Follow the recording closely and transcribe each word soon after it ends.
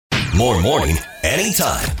more morning,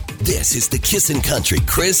 anytime. This is the Kissin' Country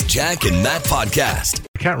Chris, Jack, and Matt podcast.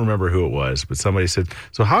 I can't remember who it was, but somebody said,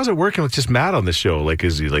 so how's it working with just Matt on the show? Like,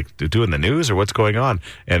 is he like doing the news or what's going on?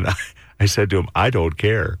 And I said to him, I don't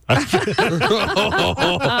care. Do you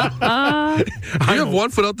have 1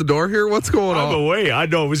 foot out the door here? What's going on? I'm away. I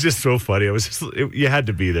know. It was just so funny. You had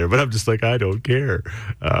to be there, but I'm just like, I don't care.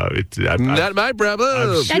 Not my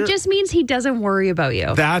problem. That just means he doesn't worry about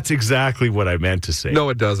you. That's exactly what I meant to say. No,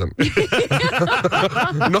 it doesn't.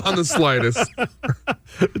 Not on the slightest.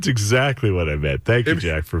 That's exactly what I meant. Thank you,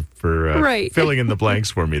 Jack, for filling in the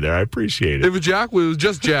blanks for me there. I appreciate it. If it was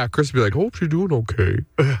just Jack, Chris would be like, hope you're doing okay.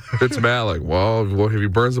 It's Matt like, well, if he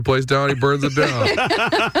burns the place down, he burns it down.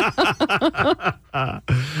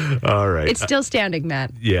 All right. It's still standing,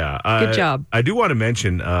 Matt. Yeah. Good job. I do want to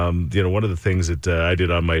mention, one of the things that I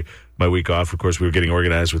did on my week off, of course, we were getting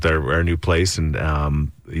organized with our new place. And,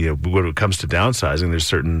 when it comes to downsizing, there's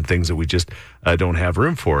certain things that we just don't have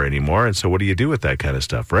room for anymore. And so what do you do with that kind of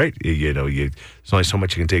stuff, right? There's only so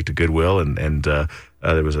much you can take to Goodwill. And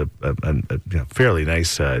there was a fairly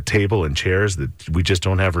nice table and chairs that we just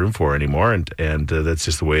don't have room for anymore. And that's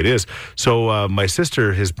just the way it is. So my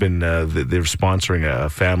sister has been, they're sponsoring a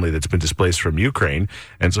family that's been displaced from Ukraine.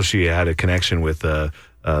 And so she had a connection with I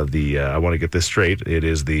want to get this straight. It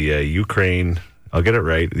is the Ukraine, I'll get it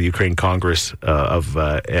right, the Ukraine Congress of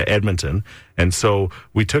Edmonton. And so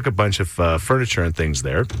we took a bunch of furniture and things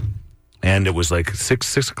there. And it was like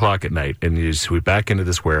 6 o'clock at night. And you sweep back into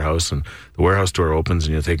this warehouse, and the warehouse door opens,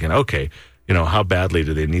 and you're thinking, okay, how badly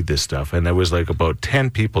do they need this stuff? And there was like about 10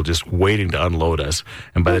 people just waiting to unload us.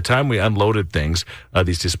 And by the time we unloaded things,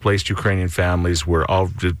 these displaced Ukrainian families were all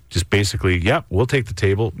just basically, yep, we'll take the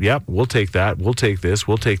table. Yep, we'll take that. We'll take this.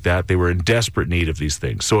 We'll take that. They were in desperate need of these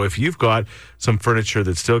things. So if you've got some furniture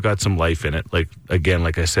that's still got some life in it, like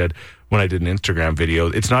I said, when I did an Instagram video,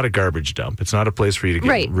 it's not a garbage dump. It's not a place for you to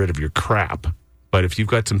get rid of your crap. But if you've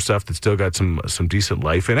got some stuff that's still got some decent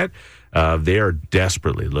life in it, they are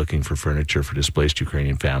desperately looking for furniture for displaced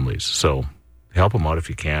Ukrainian families. So help them out if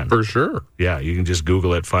you can. For sure. Yeah, you can just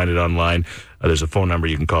Google it, find it online. There's a phone number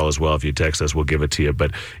you can call as well. If you text us, we'll give it to you.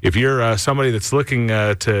 But if you're somebody that's looking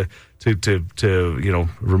to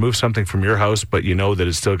remove something from your house, but you know that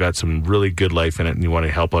it's still got some really good life in it, and you want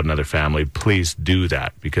to help out another family, please do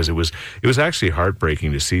that, because it was actually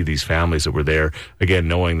heartbreaking to see these families that were there, again,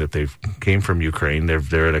 knowing that they came from Ukraine.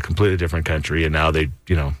 They're in a completely different country, and now they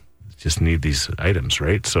just need these items,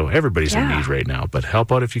 right? So everybody's in need right now, but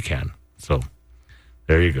help out if you can. So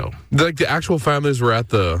there you go. Like the actual families were at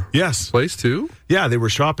the place too? Yeah, they were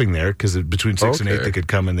shopping there because between 6 and 8 they could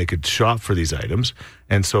come and they could shop for these items.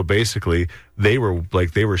 And so basically they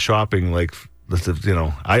were shopping like,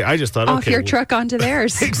 I just thought, off your truck onto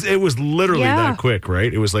theirs. It was literally that quick,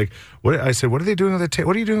 right? It was like, I said, what are they doing with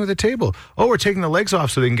what are you doing with the table? Oh, we're taking the legs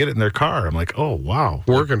off so they can get it in their car. I'm like, oh, wow.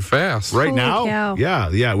 Working fast. Right Holy now? Cow.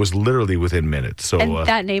 Yeah, it was literally within minutes. So, and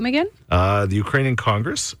that name again? The Ukrainian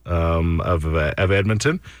Congress of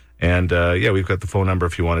Edmonton. And, we've got the phone number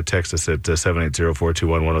if you want to text us at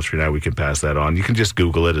 780-421-1039. We can pass that on. You can just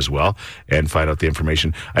Google it as well and find out the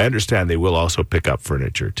information. I understand they will also pick up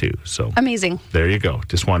furniture, too. So amazing. There you go.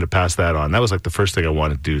 Just wanted to pass that on. That was like the first thing I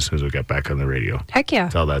wanted to do as soon as we got back on the radio. Heck yeah.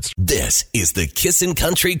 Tell that story. This is the Kissin'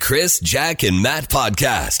 Country Chris, Jack, and Matt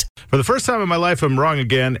podcast. For the first time in my life, I'm wrong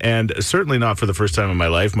again, and certainly not for the first time in my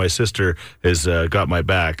life. My sister has got my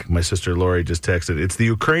back. My sister Lori just texted. It's the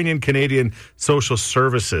Ukrainian Canadian Social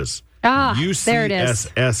Services. UCSS there it is.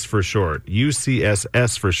 For short.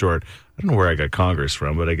 UCSS for short. I don't know where I got Congress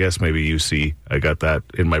from, but I guess maybe UC. I got that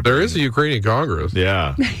in my brain. There is a Ukrainian Congress.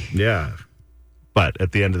 Yeah, yeah. But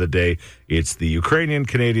at the end of the day, it's the Ukrainian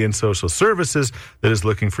Canadian Social Services that is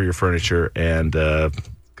looking for your furniture, and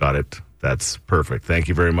got it. That's perfect. Thank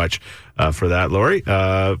you very much for that, Lori.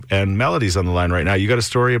 And Melody's on the line right now. You got a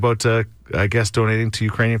story about, I guess, donating to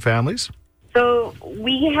Ukrainian families? So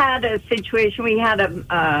we had a situation. We had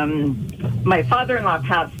my father-in-law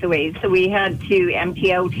passed away, so we had to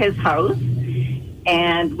empty out his house.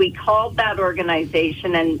 And we called that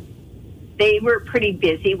organization, and they were pretty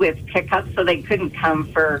busy with pickups, so they couldn't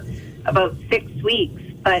come for about 6 weeks.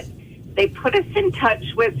 But they put us in touch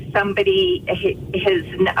with somebody. His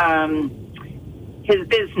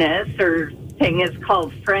business or thing is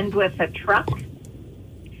called Friend with a Truck,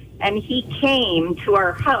 and he came to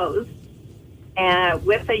our house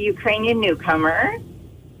with a Ukrainian newcomer,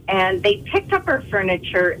 and they picked up our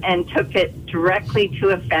furniture and took it directly to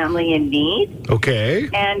a family in need. Okay.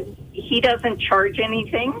 And he doesn't charge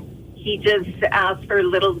anything. He just asks for a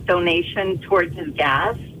little donation towards his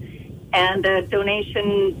gas. and a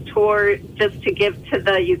donation tour just to give to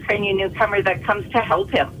the Ukrainian newcomer that comes to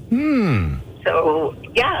help him. So,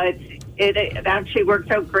 yeah, it actually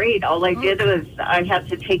worked out great. All I did was I had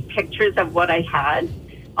to take pictures of what I had.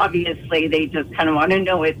 Obviously, they just kind of want to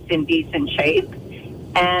know it's in decent shape.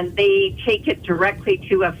 And they take it directly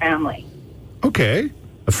to a family. Okay.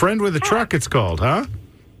 A friend with a truck, it's called, huh?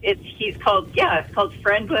 It's called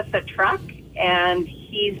Friend with a Truck, and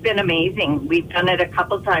he's been amazing. We've done it a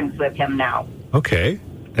couple times with him now. Okay.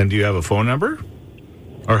 And do you have a phone number?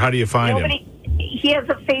 Or how do you find him? He has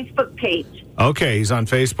a Facebook page. Okay, he's on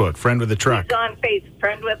Facebook, Friend with a Truck. He's on Facebook,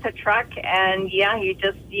 Friend with a Truck, and yeah, you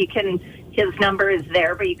can, his number is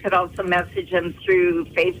there, but you could also message him through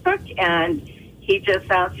Facebook, and he just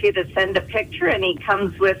asks you to send a picture, and he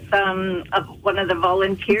comes with one of the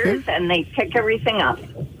volunteers, and they pick everything up.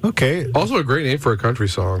 Okay. Also a great name for a country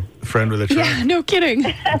song. Friend with a Truck. Yeah, no kidding.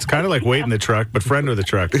 It's kind of like Wait in the Truck, but Friend with a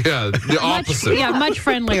Truck. Yeah, the opposite. Much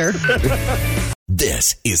friendlier.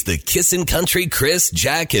 This is the Kissin' Country Chris,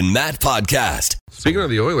 Jack, and Matt podcast. Speaking of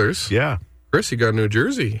the Oilers, Yeah. Chris, you got New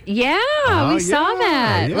Jersey. Yeah, we saw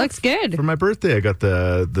that. yeah. Looks good. For my birthday, I got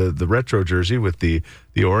the retro jersey with the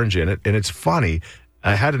orange in it, and it's funny.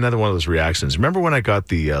 I had another one of those reactions. Remember when I got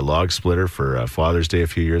the log splitter for Father's Day a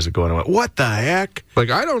few years ago, and I went, "What the heck?" Like,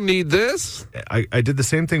 I don't need this. I did the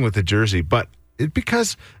same thing with the jersey, but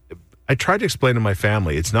because I tried to explain to my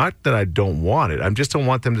family, it's not that I don't want it. I just don't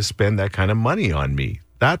want them to spend that kind of money on me.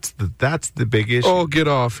 That's the big issue. Oh, get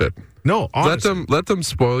off it. No, honestly. Let them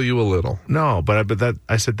spoil you a little. No, but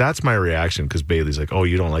I said that's my reaction because Bailey's like, "Oh,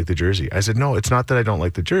 you don't like the jersey?" I said, "No, it's not that I don't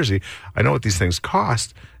like the jersey. I know what these things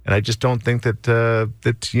cost, and I just don't think that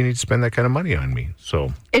that you need to spend that kind of money on me."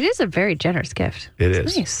 So It is a very generous gift.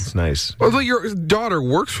 it's Nice. It's nice, Although your daughter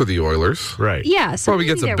works for the Oilers. right? Yeah, so Probably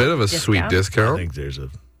maybe gets a there bit was of a sweet I discount. think there's a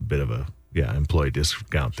bit of a employee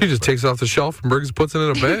discount. She just takes it off the shelf and puts it in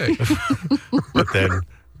a bag. But then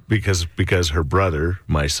because her brother,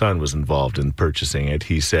 my son, was involved in purchasing it,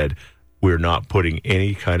 he said, "We're not putting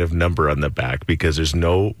any kind of number on the back because there's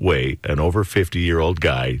no way an over 50-year-old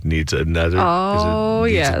guy needs another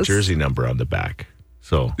needs a jersey number on the back."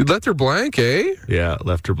 So You left her blank, eh? yeah,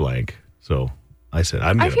 left her blank. So I said,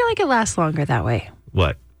 I feel like it lasts longer that way.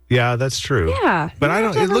 what? Yeah, that's true. Yeah, but you I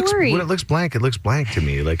don't don't. have It to looks worry. when it looks blank to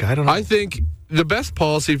me. Like I don't know. I think the best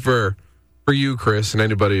policy for you, Chris, and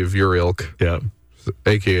anybody of your ilk, yeah,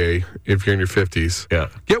 a.k.a. if you're in your 50s, yeah,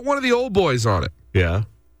 get one of the old boys on it. yeah.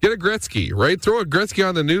 Get a Gretzky, right? Throw a Gretzky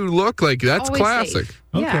on the new look. Like, that's Always classic. safe.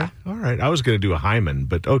 Okay, Yeah. all right. I was going to do a Hyman,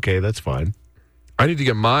 but okay, that's fine. I need to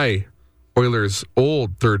get my Oilers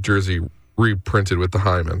old third jersey reprinted with the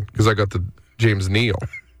Hyman because I got the James Neal.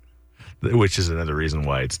 Which is another reason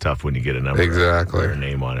why it's tough when you get a number Exactly. or a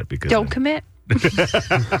name on it because Don't commit.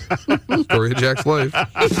 Story of Jack's life.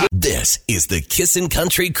 This is the Kissin'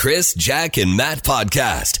 Country Chris, Jack, and Matt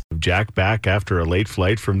podcast. Jack back after a late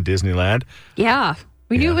flight from Disneyland. Yeah.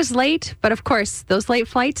 We knew Yeah. it was late, but of course, those late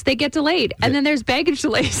flights, they get delayed. And then there's baggage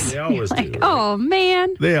delays. They always You're like, do, right? oh,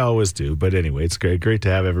 man. They always do. But anyway, it's great to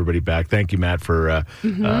have everybody back. Thank you, Matt, for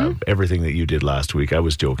everything that you did last week. I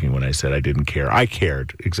was joking when I said I didn't care. I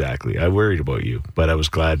cared, exactly. I worried about you, but I was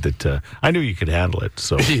glad that I knew you could handle it.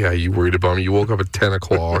 So Yeah, you worried about me. You woke up at 10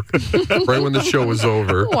 o'clock, right when the show was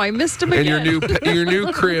over. Oh, I missed him And again. your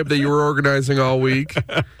new crib that you were organizing all week.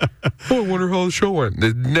 Oh, I wonder how the show went.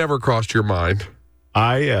 It never crossed your mind.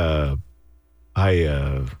 I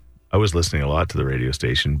was listening a lot to the radio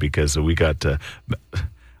station because we got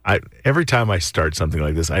every time I start something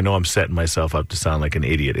like this, I know I'm setting myself up to sound like an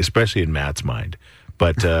idiot, especially in Matt's mind.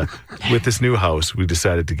 But with this new house, we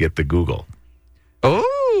decided to get the Google.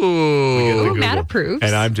 Oh. Matt approves.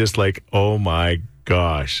 And I'm just like, oh my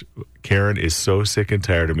gosh, Karen is so sick and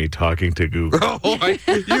tired of me talking to Google. You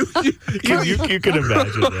can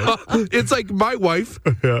imagine that. It's like my wife,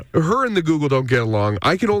 her and the Google don't get along.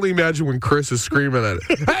 I can only imagine when Chris is screaming at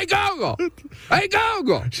it. Hey, Google! Hey,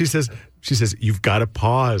 Google! She says, you've got to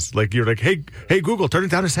pause. Like, you're like, hey, Google, turn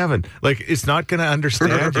it down to 7. Like, it's not going to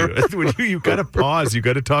understand you. You've got to pause. You've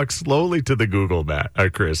got to talk slowly to the Google, Matt, or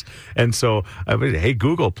Chris. And so, hey,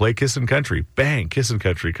 Google, play Kissin' Country. Bang, Kissin'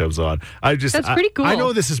 Country comes on. That's pretty cool. I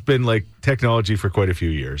know this has been like technology for quite a few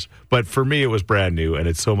years, but for me, it was brand new, and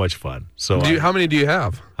it's so much fun. So, How many do you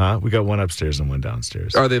have? we got one upstairs and one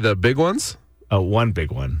downstairs. Are they the big ones? One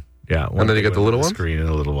big one. Yeah. And then you got the little one? one? Screen and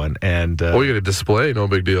a little one. And Oh, you got a display? No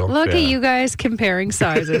big deal. Look Yeah. at you guys comparing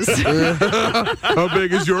sizes. How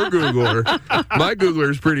big is your Googler? My Googler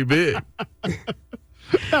is pretty big.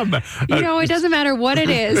 It doesn't matter what it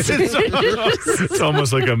is. It's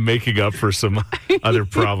almost like I'm making up for some other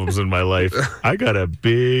problems in my life. I got a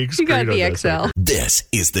big You screen got on the that XL. thing. This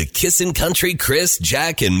is the Kissin' Country Chris,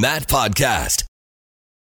 Jack, and Matt podcast.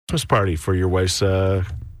 Christmas party for your wife's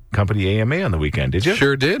company AMA on the weekend, did you?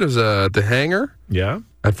 Sure did. It was at the hangar Yeah.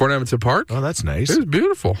 at Fort Edmonton Park. Oh, that's nice. It was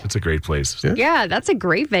beautiful. It's a great place. Yeah. Yeah, that's a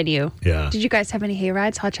great venue. Yeah. Did you guys have any hay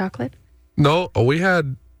rides, hot chocolate? No, we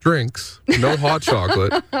had drinks, no hot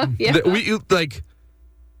chocolate. Yeah.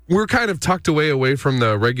 We're kind of tucked away from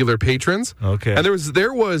the regular patrons. Okay. And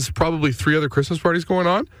there was probably 3 other Christmas parties going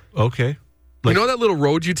on. Okay. You know that little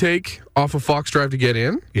road you take off of Fox Drive to get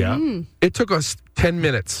in? Yeah. It took us 10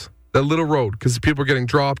 minutes, that little road, because people were getting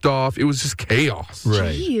dropped off. It was just chaos.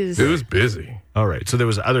 Right. Jeez. It was busy. All right. So there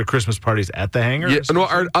was other Christmas parties at the hangar? Yeah, no,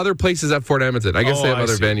 our other places at Fort Edmonton. I guess they have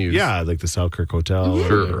other venues. Yeah, like the Selkirk Hotel.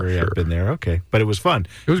 Sure, Yeah, sure. I've been there. Okay. But it was fun.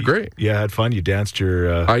 It was great. You had fun. You danced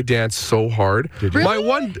your... I danced so hard. Did you? My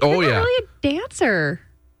one, You're yeah. not really a dancer.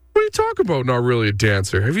 What are you talking about? Not really a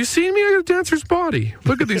dancer. Have you seen me? I got a dancer's body.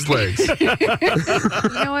 Look at these legs. You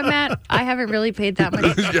know what, Matt? I haven't really paid that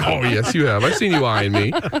much. Oh, yes, you have. I've seen you eyeing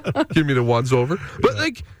me. Give me the once over. But,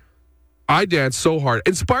 I danced so hard.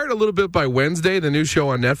 Inspired a little bit by Wednesday, the new show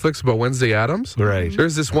on Netflix about Wednesday Addams. Right.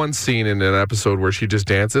 There's this one scene in an episode where she just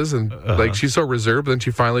dances and, she's so reserved, but then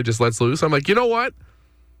she finally just lets loose. I'm like, you know what?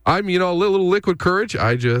 I'm, a little liquid courage.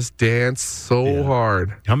 I just dance so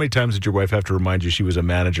hard. How many times did your wife have to remind you she was a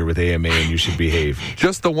manager with AMA and you should behave?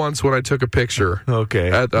 Just the once when I took a picture.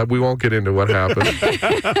 Okay. We won't get into what happened.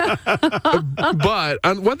 But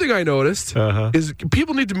one thing I noticed is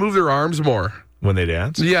people need to move their arms more. When they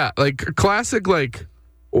dance? Yeah, classic,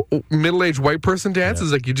 middle-aged white person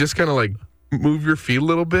dances. You just kind of, move your feet a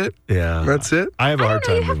little bit. Yeah. That's it. I have a I hard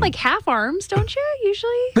don't know. time. You have half arms, don't you?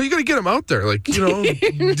 Usually. No, you got to get them out there.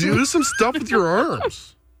 Do some stuff with your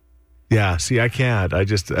arms. Yeah. See, I can't. I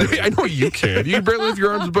just... I know you can. You can barely lift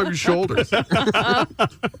your arms above your shoulders.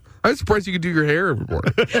 I'm surprised you can do your hair every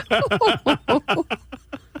morning.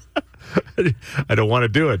 I don't want to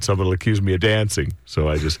do it. Someone will accuse me of dancing. So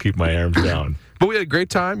I just keep my arms down. But we had a great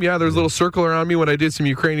time. Yeah, there was a little circle around me when I did some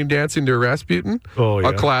Ukrainian dancing to Rasputin. Oh, yeah.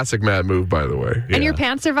 A classic Mad move, by the way. And your Yeah.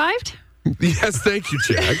 pants survived? Yes, thank you,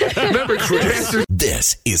 Jack. Remember, dancers.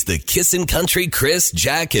 This is the Kissin' Country Chris,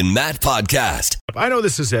 Jack, and Matt podcast. I know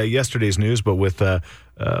this is yesterday's news, but with... I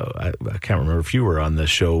can't remember if you were on the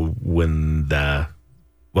show when the...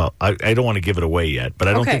 Well, I don't want to give it away yet, but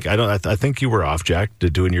I don't Okay. think I think you were off, Jack,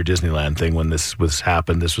 doing your Disneyland thing when this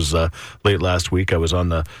happened. This was late last week. I was on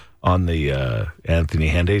the Anthony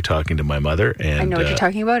Henday talking to my mother, and I know what you're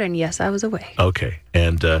talking about, and yes, I was away. okay,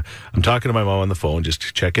 and I'm talking to my mom on the phone, just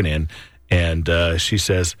checking in, and she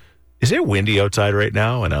says, "Is it windy outside right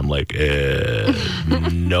now?" And I'm like,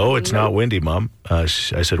 "No, it's not windy, Mom." I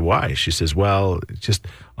said, "Why?" She says, "Well, just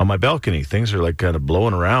on my balcony, things are kind of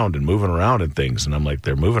blowing around and moving around and things." And I'm like,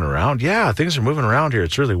 "They're moving around?" "Yeah, things are moving around here.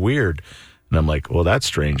 It's really weird." And I'm like, "Well, that's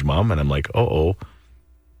strange, Mom." And I'm like, "Uh-oh,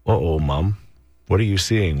 Mom. What are you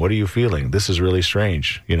seeing? What are you feeling? This is really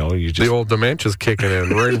strange." You just... The old dementia's kicking in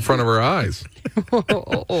right in front of our eyes.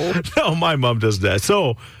 No, my mom does that.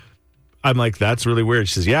 So I'm like, "That's really weird."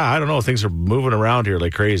 She says, "Yeah, I don't know. Things are moving around here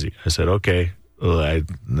like crazy." I said, "Okay." Then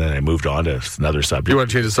I moved on to another subject. You want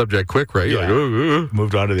to change the subject quick, right? You're Yeah. like,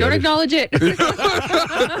 Moved on to the Don't other. acknowledge it.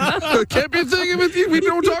 can't be thinking with you. We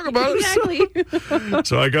don't talk about it. Exactly.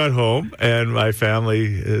 So I got home and my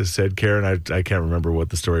family said, Karen, I can't remember what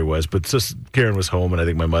the story was, but just Karen was home and I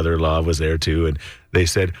think my mother-in-law was there too. And they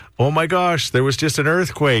said, "Oh my gosh, there was just an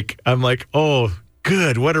earthquake." I'm like, "Oh,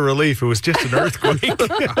 good. What a relief. It was just an earthquake."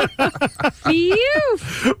 Phew.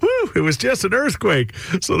 Woo, it was just an earthquake.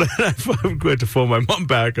 So then I went to phone my mom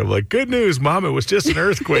back. I'm like, "Good news, Mom. It was just an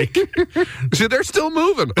earthquake." See, they're still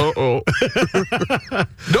moving. Uh-oh.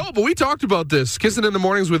 No, but we talked about this. Kissing in the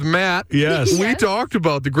Mornings with Matt. Yes. We talked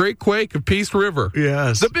about the Great Quake of Peace River.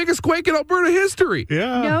 Yes. The biggest quake in Alberta history.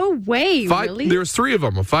 Yeah. No way, really? There was 3 of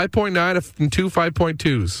them, a 5.9 and 2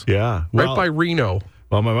 5.2s. Yeah. Right by Reno.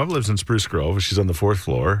 Well, my mom lives in Spruce Grove. She's on the 4th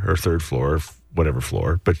floor or 3rd floor, whatever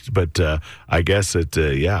floor. But I guess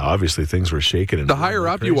obviously things were shaking. And The higher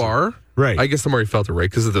up you are, right? I guess the more you felt it, right?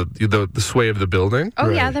 Because of the sway of the building. Oh,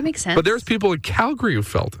 yeah, Right. that makes sense. But there's people in Calgary who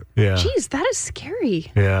felt it. Yeah. Jeez, that is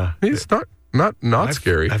scary. Yeah. It's not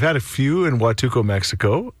scary. I've had a few in Huatuco,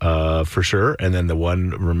 Mexico, for sure. And then the one,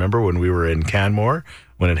 remember when we were in Canmore,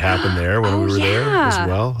 when it happened there, when we were there as yeah.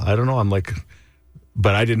 well? I don't know. I'm like,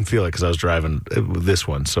 but I didn't feel it because I was driving this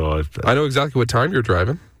one. So, I know exactly what time you're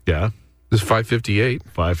driving. yeah, It's 5:58.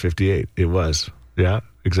 5:58. It was. Yeah,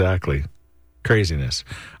 exactly. Craziness.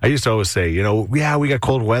 I used to always say, we got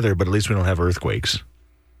cold weather, but at least we don't have earthquakes.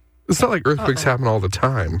 It's not like earthquakes happen all the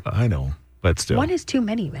time. I know, but still. One is too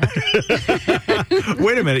many, man.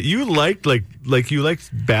 Wait a minute. You liked you liked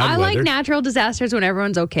bad I weather? like natural disasters when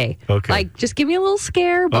everyone's okay. Okay. Like, just give me a little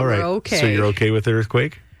scare, but All right. we're okay. So you're okay with the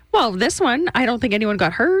earthquake? Well, this one, I don't think anyone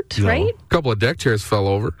got hurt, No. right? A couple of deck chairs fell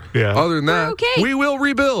over. Yeah. Other than that, okay. we will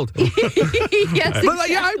rebuild. Yes, But like,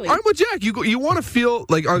 yeah, exactly. I'm with Jack. You want to feel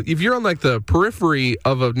like if you're on like the periphery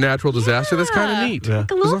of a natural disaster, that's kind of Yeah. neat. Yeah.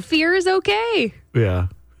 A little fear is okay. Yeah.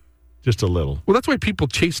 Just a little. Well, that's why people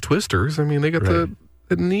chase twisters. I mean, they got the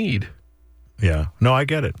need. Yeah. No, I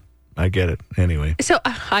get it. Anyway. So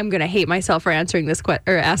I'm going to hate myself for answering this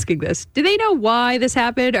or asking this. Do they know why this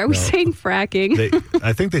happened? Are we saying fracking?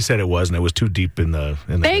 I think they said it was, and it was too deep in the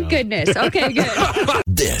Thank goodness. Okay, good.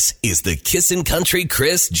 This is the Kissin' Country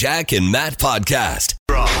Chris, Jack, and Matt podcast.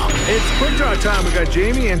 It's quick draw time. We got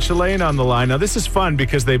Jamie and Shalane on the line. Now this is fun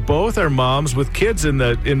because they both are moms with kids in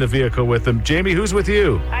the vehicle with them. Jamie, who's with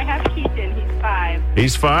you? I have Keaton. He's 5.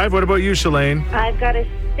 He's 5. What about you, Shalane? I've got a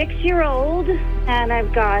 6-year-old and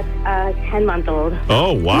I've got a 10-month-old.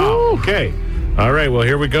 Oh, wow. Woo. Okay. All right. Well,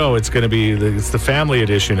 here we go. It's going to be it's the family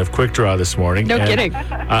edition of Quick Draw this morning. No And kidding.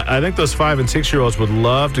 I think those 5 and 6-year-olds would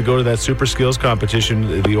love to go to that Super Skills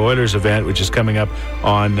competition, the Oilers event, which is coming up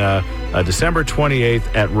on December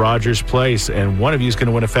 28th at Rogers Place. And one of you is going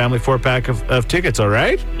to win a family 4-pack of tickets, all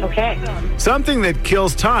right? Okay. Something that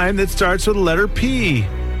kills time that starts with the letter P.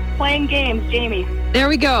 Playing games, Jamie. There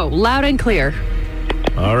we go. Loud and clear.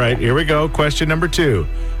 All right, here we go. Question number 2.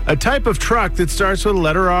 A type of truck that starts with the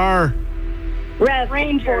letter R. Rev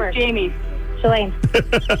Ranger, Jamie. Shalane.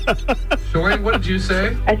 Shalane, what did you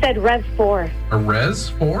say? I said Rev 4. A Res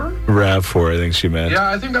 4? RAV4, I think she meant. Yeah,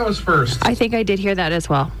 I think that was first. I think I did hear that as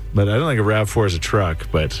well. But I don't think a RAV4 is a truck,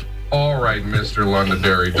 but All right, Mr.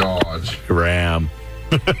 Londonderry Dodge. Ram.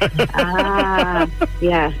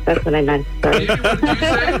 Yeah, that's what I meant. Sorry. What did you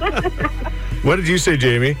say? What did you say,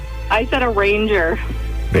 Jamie? I said a Ranger.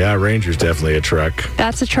 Yeah, Ranger's definitely a truck.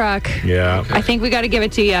 That's a truck. Yeah, I think we got to give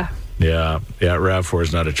it to you. yeah. RAV4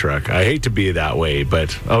 is not a truck. I hate to be that way,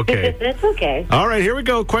 but okay. That's okay. All right, here we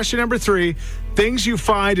go. Question number 3. Things you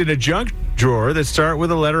find in a junk drawer that start with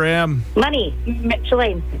the letter M. Money,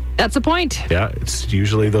 Shalane. That's a point. Yeah, it's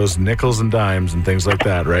usually those nickels and dimes and things like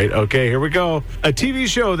that, right? Okay, here we go. A TV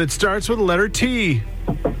show that starts with the letter T.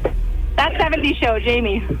 That 70s show,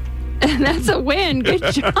 Jamie. That's a win. Good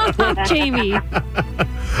job, Jamie.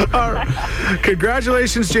 All right.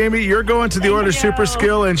 Congratulations, Jamie. You're going to the Oilers you. Super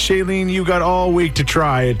Skill, and Shailene, you got all week to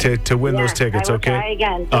try to win those tickets, I will okay? try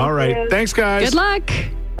again. Thank All right. you. Thanks, guys. Good luck.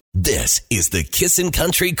 This is the Kissin'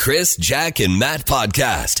 Country Chris, Jack, and Matt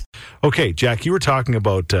podcast. Okay, Jack, you were talking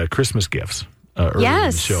about Christmas gifts earlier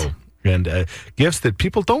Yes. in the show. And gifts that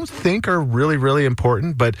people don't think are really, really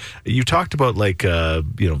important, but you talked about like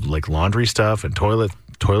laundry stuff and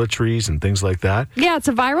toiletries and things like that. Yeah, it's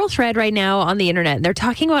a viral thread right now on the internet. And they're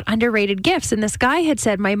talking about underrated gifts. And this guy had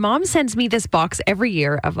said, my mom sends me this box every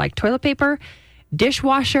year of like toilet paper,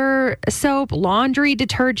 dishwasher soap, laundry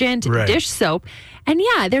detergent, Right. dish soap. And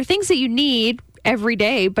yeah, they're things that you need every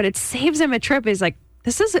day, but it saves them a trip. Is like,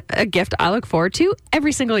 this is a gift I look forward to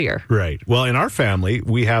every single year. Right. Well, in our family,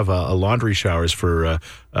 we have a laundry showers for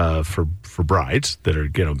brides that are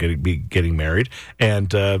getting married, and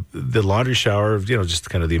the laundry shower, just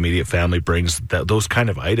kind of the immediate family brings those kind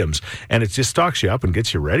of items, and it just stocks you up and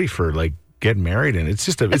gets you ready for like getting married, and it's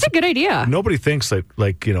just It's a good idea. Nobody thinks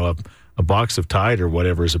like a box of Tide or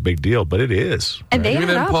whatever is a big deal, but it is. And they Even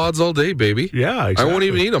add in up. pods all day, baby. Yeah, exactly. I won't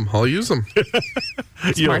even eat them. I'll use them.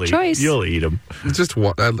 Smart choice. You'll eat them. It's just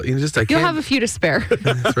what I can't. You'll have a few to spare.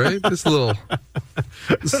 That's right. This little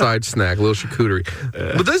side snack, little charcuterie.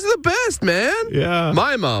 But this is the best, man. Yeah.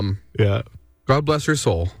 My mom, Yeah. God bless her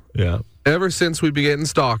soul, Yeah. ever since we've been getting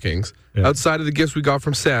stockings, Yeah. outside of the gifts we got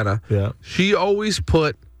from Santa, Yeah. she always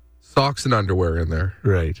put socks and underwear in there.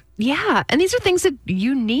 Right. Yeah. And these are things that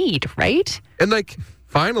you need, right? And like,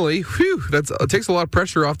 finally, whew, it takes a lot of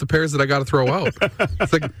pressure off the pairs that I got to throw out.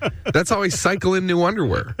 It's like, that's how I cycle in new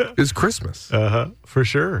underwear, is Christmas. For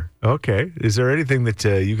sure. Okay. Is there anything that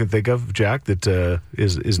you can think of, Jack, that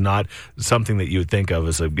is not something that you would think of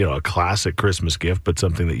as a classic Christmas gift, but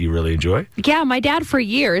something that you really enjoy? Yeah, my dad for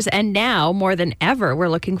years, and now more than ever, we're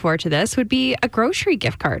looking forward to this, would be a grocery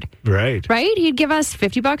gift card, Right. right? He'd give us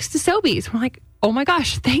 $50 to Sobeys. We're like, oh my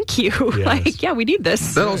gosh, thank you. Yes. Like, yeah, we need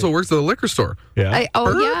this. That also works at the liquor store. Yeah. Yeah.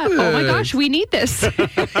 Oh my gosh, we need this.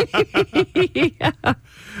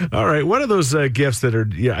 All right. What are those gifts that are,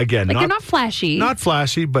 again, Like, they're not flashy. not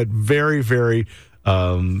flashy, but very, very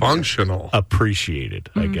Functional. appreciated,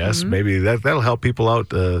 I guess. Maybe that'll help people out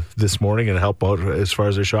this morning and help out as far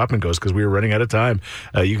as their shopping goes, because we were running out of time.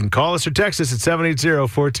 You can call us or text us at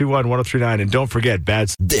 780-421-1039. And don't forget,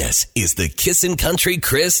 This is the Kissin' Country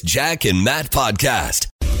Chris, Jack, and Matt podcast.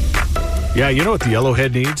 Yeah, you know what the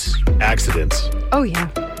Yellowhead needs? Accidents. Oh, yeah.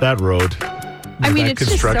 That road. I mean, that it's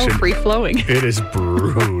just so free-flowing. It is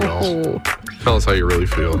brutal. Oh. Tell us how you really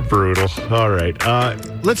feel. Brutal. All right.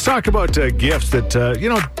 Let's talk about gifts that,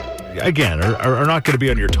 again, are not going to be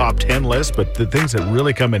on your top 10 list, but the things that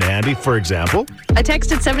really come in handy. For example, A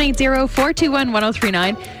text at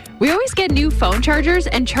 780-421-1039. We always get new phone chargers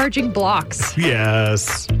and charging blocks.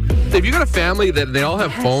 yes. If you got a family that they all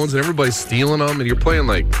have phones and everybody's stealing them, and you're playing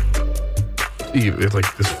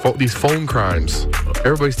these phone crimes.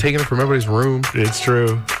 Everybody's taking it from everybody's room. It's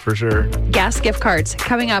true, for sure. Gas gift cards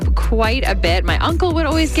coming up quite a bit. My uncle would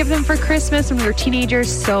always give them for Christmas when we were teenagers.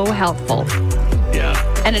 So helpful. Yeah.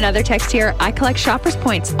 And another text here, I collect shoppers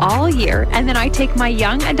points all year, and then I take my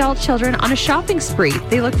young adult children on a shopping spree.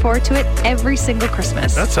 They look forward to it every single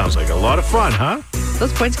Christmas. That sounds like a lot of fun, huh?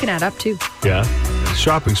 Those points can add up too. Yeah.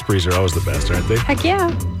 Shopping sprees are always the best, aren't they? Heck yeah.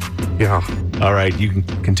 Yeah. All right. You can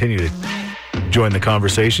continue to join the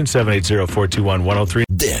conversation, 780-421-1039.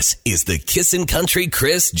 This is the Kissin' Country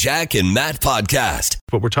Chris, Jack, and Matt podcast.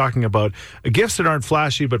 But we're talking about gifts that aren't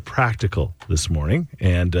flashy but practical this morning.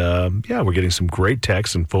 And we're getting some great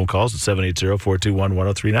texts and phone calls at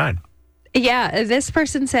 780-421-1039. Yeah, this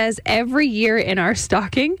person says, every year in our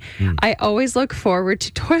stocking, I always look forward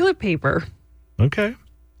to toilet paper. Okay.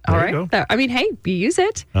 All There you right. go. I mean, hey, you use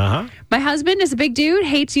it. Uh-huh. My husband is a big dude,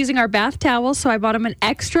 hates using our bath towels, so I bought him an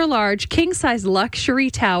extra large king-size luxury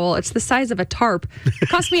towel. It's the size of a tarp. It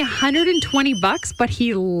cost me $120, but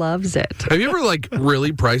he loves it. Have you ever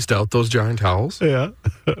really priced out those giant towels? Yeah.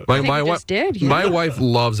 Like think we just did, yeah. My wife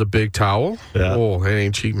loves a big towel. Yeah. Oh, it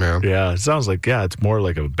ain't cheap, man. Yeah. It sounds like, it's more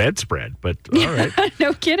like a bedspread, but all right.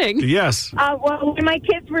 No kidding. Yes. Well, when my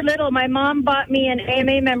kids were little, my mom bought me an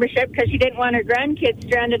AMA membership because she didn't want her grandkids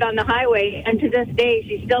stranded on the highway. And to this day,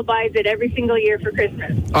 she still buys it every single year for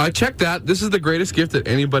Christmas. Check that. This is the greatest gift that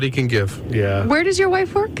anybody can give. Yeah. Where does your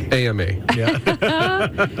wife work? AMA. Yeah.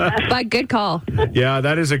 But good call. Yeah,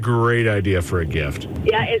 that is a great idea for a gift.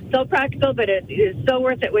 Yeah, it's so practical, but it is so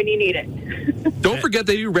worth it when you need it. Don't forget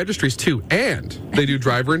they do registries too, and they do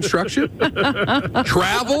driver instruction,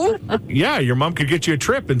 travel. Yeah, your mom could get you a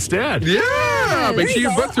trip instead. Yeah, make sure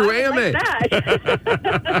you book through AMA.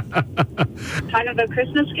 Talking about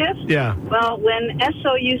Christmas gifts? Yeah. Well, when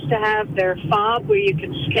Esso used to have their fob where you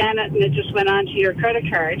could scan it and it just went onto your credit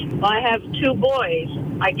card, well, I have two boys.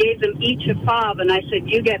 I gave them each a fob and I said,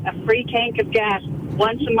 you get a free tank of gas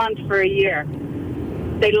once a month for a year.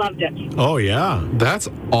 They loved it. Oh, yeah. That's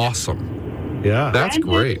awesome. Yeah. That's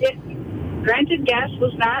great. Granted, gas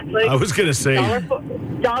was not like I was going to say.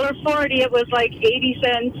 $1.40. It was like 80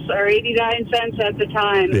 cents or 89 cents at the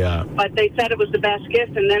time. Yeah. But they said it was the best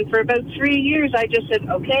gift. And then for about 3 years, I just said,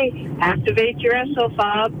 okay, activate your Esso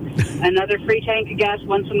fob, another free tank of gas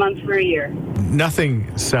once a month for a year.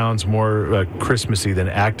 Nothing sounds more Christmassy than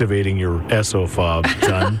activating your Esso fob,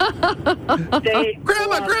 son.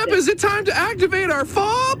 Grandma, is it time to activate our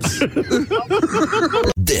fobs?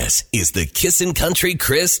 This is the Kissin' Country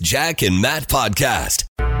Chris, Jack, and Matt podcast.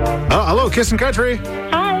 Hello, Kissin' Country.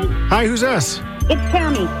 Hi, Hi, who's this? it's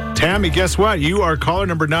Tammy. Tammy, guess what? You are caller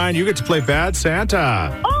number 9. You get to play Bad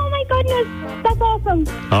Santa. Oh my goodness, that's awesome.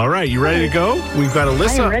 All right, you ready to go? We've got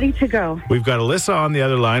Alyssa. I am ready to go. We've got Alyssa on the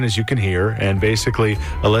other line, as you can hear. And basically,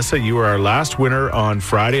 Alyssa, you were our last winner on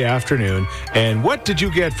Friday afternoon. And what did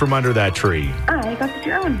you get from under that tree? I got the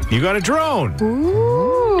drone. You got a drone.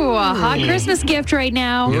 Ooh, a hot Christmas gift right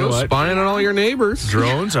now. You know, what? spying on all your neighbors.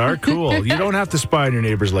 Drones are cool. You don't have to spy on your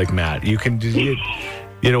neighbors like Matt. You can do.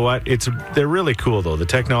 You know what? They're really cool though. The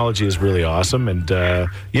technology is really awesome, and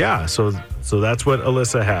so that's what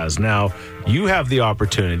Alyssa has. Now you have the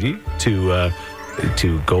opportunity to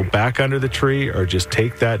go back under the tree or just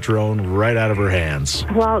take that drone right out of her hands.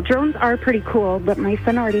 Well, drones are pretty cool, but my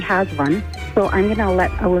son already has one. So I'm going to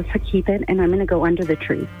let Alyssa keep it, and I'm going to go under the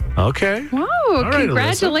tree. Okay. Whoa, right,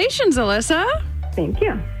 congratulations, Alyssa. Thank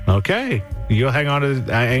you. Okay. You'll hang on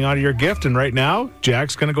to your gift, and right now,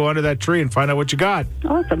 Jack's going to go under that tree and find out what you got.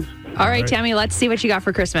 Awesome. All right, Tammy, let's see what you got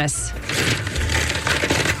for Christmas.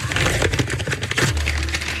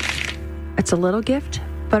 It's a little gift,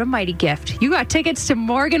 but a mighty gift. You got tickets to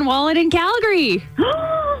Morgan Wallen in Calgary.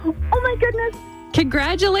 Oh my goodness.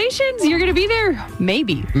 Congratulations. You're going to be there.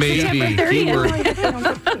 Maybe. September 30th. Keyword.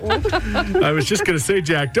 I was just going to say,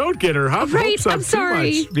 Jack, don't get her hopes up I'm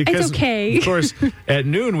sorry. too much. Because, it's okay. of course, at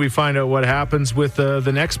noon, we find out what happens with the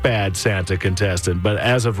next bad Santa contestant. But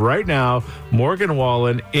as of right now, Morgan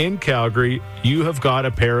Wallen in Calgary, you have got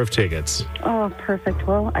a pair of tickets. Oh, perfect.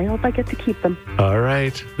 Well, I hope I get to keep them. All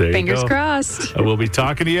right. There Fingers you go. crossed. We'll be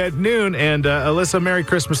talking to you at noon. And Alyssa, Merry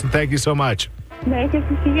Christmas and thank you so much. Merry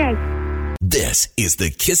Christmas to you guys. This is the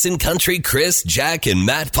Kissin' Country Chris, Jack, and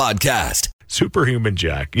Matt podcast. Superhuman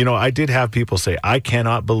Jack. You know, I did have people say, I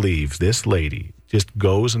cannot believe this lady just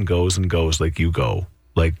goes and goes and goes like you go.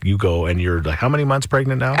 Like you go and you're like, how many months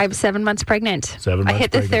pregnant now? I'm 7 months pregnant. 7 months I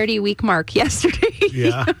hit the pregnant. 30-week mark yesterday.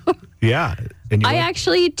 Yeah. Yeah. And you I went-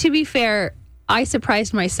 actually, to be fair, I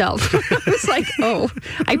surprised myself. I was like, oh,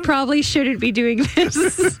 I probably shouldn't be doing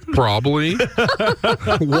this. Probably.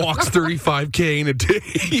 Walks 35K in a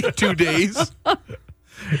day, 2 days.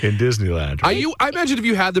 in Disneyland. I imagine if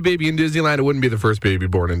you had the baby in Disneyland, it wouldn't be the first baby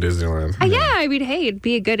born in Disneyland. Yeah, I mean, hey, it'd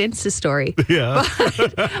be a good Insta story. Yeah.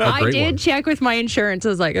 I great did one. check with my insurance. I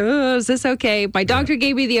was like, oh, is this okay? My doctor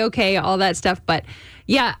gave me the okay, all that stuff. But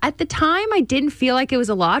yeah, at the time, I didn't feel like it was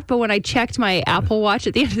a lot. But when I checked my Apple Watch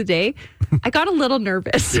at the end of the day, I got a little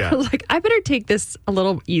nervous. Yeah. I was like, I better take this a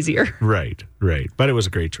little easier. Right. But it was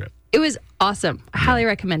a great trip. It was awesome. I highly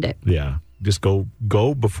recommend it. Yeah. Just go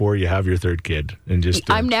before you have your third kid and just.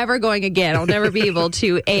 I'm never going again. I'll never be able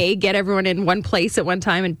to A, get everyone in one place at one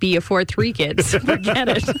time, and B, afford 3 kids. Forget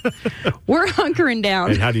it. We're hunkering down.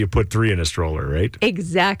 And how do you put 3 in a stroller, right?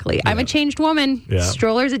 Exactly. I'm a changed woman. Yeah.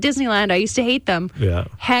 Strollers at Disneyland. I used to hate them. Yeah.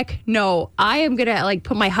 Heck no. I am going to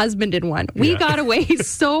put my husband in one. We Yeah. got away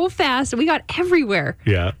so fast. We got everywhere.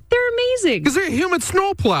 Yeah. They're amazing. Because they're a human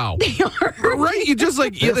snowplow. They are. Right? You just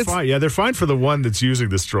like They're fine. Yeah, they're fine for the one that's using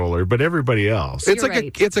the stroller, but everybody else. it's You're like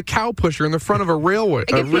right. it's a cow pusher in the front of a railway,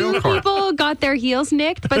 a A few rail car. people got their heels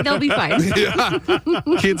nicked, but they'll be fine. Yeah,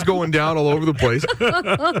 kids going down all over the place.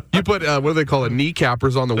 You put what do they call it?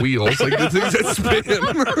 Kneecappers on the wheels, like the things that spin.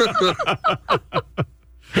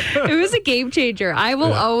 It was a game changer. I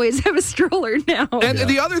will always have a stroller now. And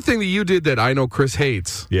the other thing that you did that I know Chris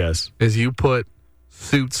hates Yes. is you put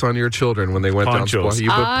suits on your children when they went Ponchos. down. You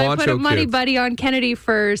put I put poncho a money kids. buddy on Kennedy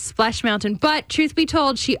for Splash Mountain. But truth be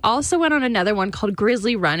told, she also went on another one called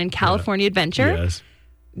Grizzly Run in California Adventure. Yes.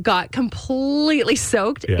 Got completely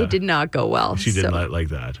soaked. Yeah. It did not go well. She did So not like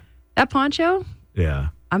that. that poncho, Yeah.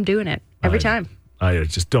 I'm doing it every time. I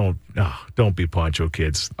just don't be poncho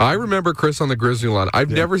kids. I remember Chris on the Grizzly Run.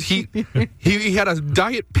 I've never he had a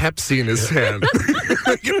Diet Pepsi in his hand,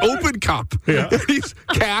 like an open cup. Yeah. And he's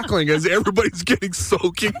cackling as everybody's getting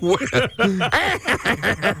soaking wet.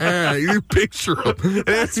 You picture him.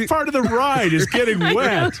 That's part of the ride is getting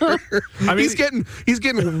wet. I mean, He's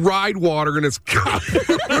getting ride water in his cup,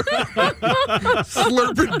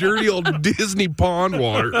 slurping dirty old Disney pond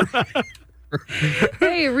water.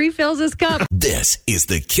 Hey, refills his cup. This is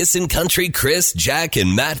the Kissin' Country Chris, Jack,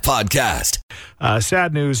 and Matt podcast.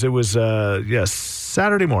 sad news. It was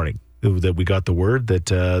Saturday morning that we got the word that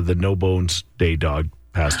the No Bones Day dog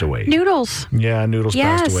passed away. Noodles. Yeah, Noodles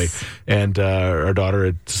Yes. passed away. And our daughter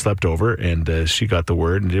had slept over, and she got the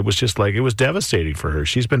word, and it was just it was devastating for her.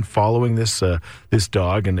 She's been following this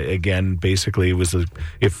dog, and again, basically, it was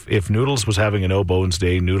if Noodles was having a no bones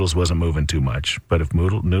day, Noodles wasn't moving too much. But if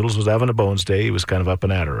Noodles was having a bones day, he was kind of up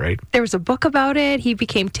and at her, right? There was a book about it. He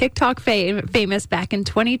became TikTok famous back in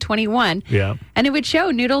 2021. Yeah. And it would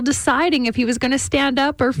show Noodle deciding if he was going to stand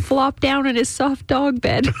up or flop down in his soft dog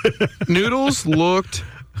bed. Noodles looked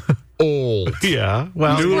old. Yeah.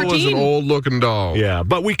 Well, Noodle was an 14. old looking dog. yeah,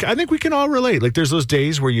 but I think we can all relate. Like, there's those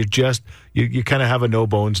days where you just you kind of have a no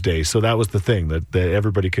bones day. So that was the thing that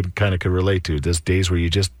everybody could relate to. There's days where you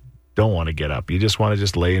just don't want to get up. You just want to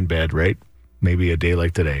just lay in bed, right? Maybe a day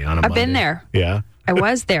like today on a I've been Monday. there. Yeah. I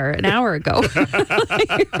was there an hour ago.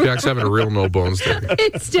 Jack's having a real no bones day.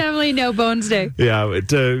 It's definitely no bones day. Yeah.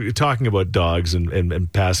 Talking about dogs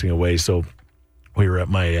and passing away. So we were at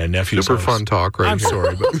my nephew's Super house. fun talk, right? I'm here.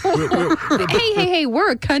 sorry, but Hey,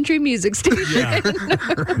 we're a country music station.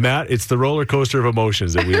 Matt, it's the roller coaster of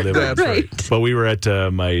emotions that we live in. That's right. But we were at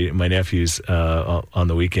my nephew's on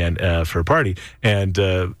the weekend for a party, and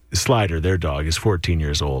Slider, their dog, is 14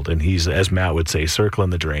 years old, and he's, as Matt would say, circling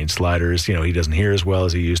the drain. Slider's, he doesn't hear as well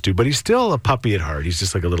as he used to, but he's still a puppy at heart. He's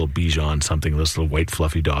just like a little Bichon something, this little white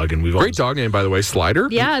fluffy dog. And Great dog name, by the way, Slider.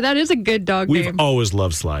 Yeah, that is a good dog name. We've always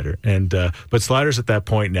loved Slider, and but Slider's at that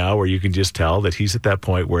point now where you can just tell that he's at that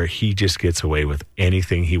point where he just gets away with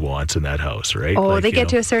anything he wants in that house, right? Oh, they get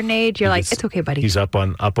to a certain age, you're like, it's okay, buddy. He's up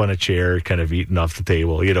on a chair, kind of eating off the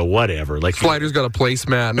table, whatever. Like Slider's got a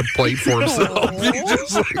placemat and a plate for himself.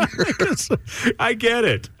 I get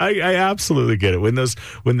it. I absolutely get it.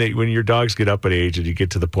 When your dogs get up at age and you get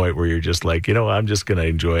to the point where you're just like, I'm just going to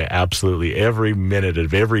enjoy absolutely every minute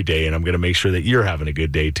of every day, and I'm going to make sure that you're having a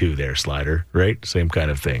good day too there, Slider, right? Same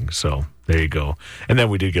kind of thing. So there you go. And then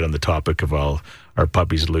we did get on the topic of all our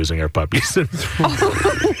puppies losing our puppies.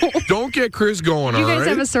 Don't get Chris going, all right? You guys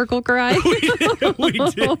have a circle cry? we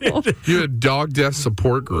did. You had a dog death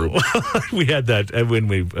support group. We had that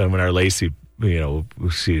when our Lacey,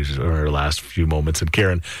 she's in her last few moments, and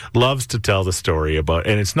Karen loves to tell the story about,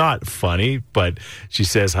 and it's not funny, but she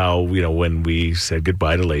says how, when we said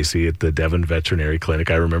goodbye to Lacey at the Devon Veterinary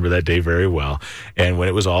Clinic, I remember that day very well, and when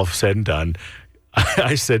it was all said and done,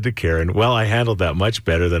 I said to Karen, well, I handled that much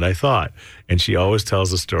better than I thought. And she always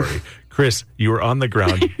tells the story. Chris, you were on the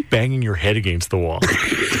ground banging your head against the wall.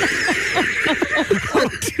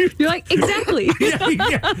 You're like, exactly.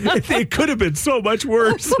 Yeah. It could have been so much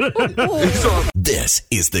worse. This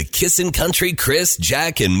is the Kissin' Country Chris,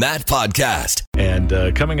 Jack, and Matt podcast.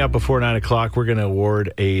 And coming up before 9 o'clock, we're going to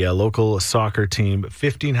award a local soccer team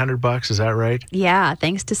 $1,500. Is that right? Yeah,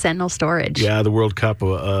 thanks to Sentinel Storage. Yeah, the World Cup,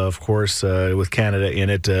 of course, with Canada in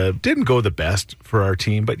it, didn't go the best for our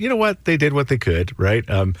team. But you know what? They did what they could, right?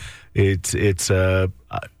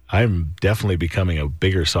 I'm definitely becoming a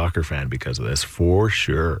bigger soccer fan because of this, for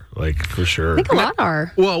sure. For sure. I think a lot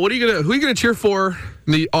are. Well, who are you going to cheer for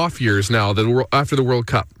in the off years now, after the World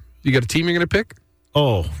Cup? You got a team you're going to pick?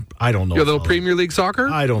 Oh, I don't know. You got a little Premier League soccer?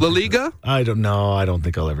 I don't. La Liga? I don't know. I don't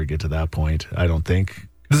think I'll ever get to that point. I don't think.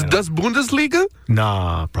 Does Bundesliga?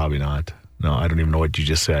 Nah, probably not. No, I don't even know what you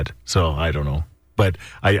just said. So I don't know. But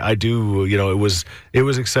I do, it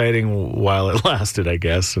was exciting while it lasted, I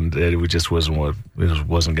guess, and it just wasn't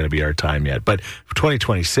going to be our time yet. But for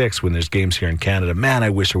 2026, when there's games here in Canada, man,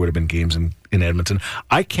 I wish there would have been games in Edmonton.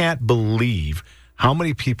 I can't believe how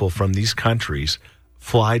many people from these countries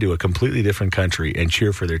fly to a completely different country and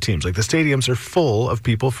cheer for their teams. Like, the stadiums are full of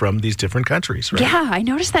people from these different countries, right? Yeah, I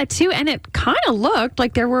noticed that too, and it kind of looked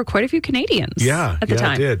like there were quite a few Canadians. At the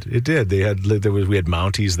time. It did. We had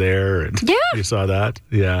Mounties there, and you saw that.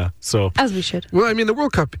 Yeah, so as we should. Well, I mean, the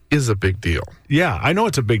World Cup is a big deal. Yeah, I know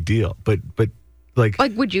it's a big deal, but like,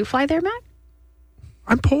 would you fly there, Matt?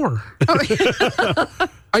 I'm poor. If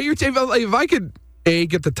I could A,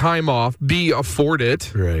 get the time off, B, afford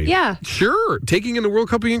it. Right. Yeah. Sure. Taking in the World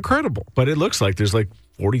Cup would be incredible. But it looks like there's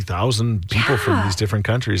 40,000 people from these different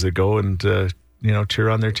countries that go and, cheer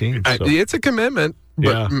on their team. So. It's a commitment.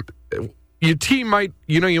 But your team might,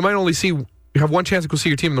 you might only have one chance to go see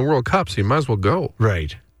your team in the World Cup, so you might as well go.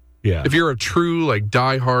 Right. Yeah. If you're a true,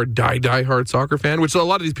 die-hard soccer fan, which a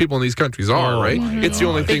lot of these people in these countries are, right? It's the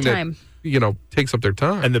only thing that takes up their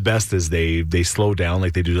time. And the best is they slow down,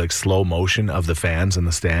 they do slow motion of the fans in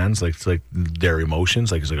the stands, it's like their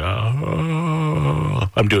emotions, it's oh.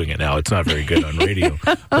 I'm doing it now. It's not very good on radio,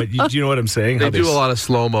 but do you know what I'm saying? They do a lot of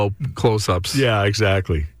slow-mo close-ups. Yeah,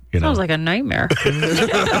 exactly. Sounds like a nightmare.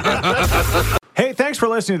 Hey, thanks for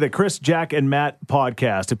listening to the Chris, Jack, and Matt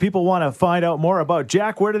podcast. If people want to find out more about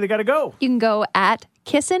Jack, where do they got to go? You can go at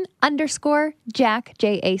Kissin_Jack,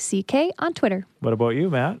 Jack, on Twitter. What about you,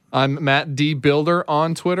 Matt? I'm Matt D. Builder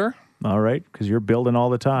on Twitter. All right, because you're building all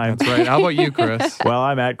the time. That's right. How about you, Chris? Well,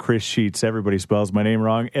 I'm at Chris Sheets. Everybody spells my name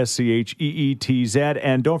wrong, Scheetz.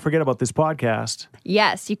 And don't forget about this podcast.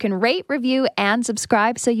 Yes, you can rate, review, and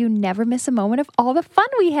subscribe so you never miss a moment of all the fun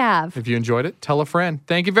we have. If you enjoyed it, tell a friend.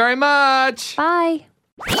 Thank you very much. Bye.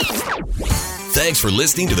 Thanks for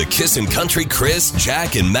listening to the Kissin' Country Chris,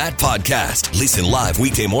 Jack, and Matt podcast. Listen live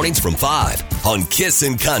weekday mornings from 5 on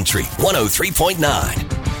Kissin' Country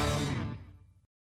 103.9.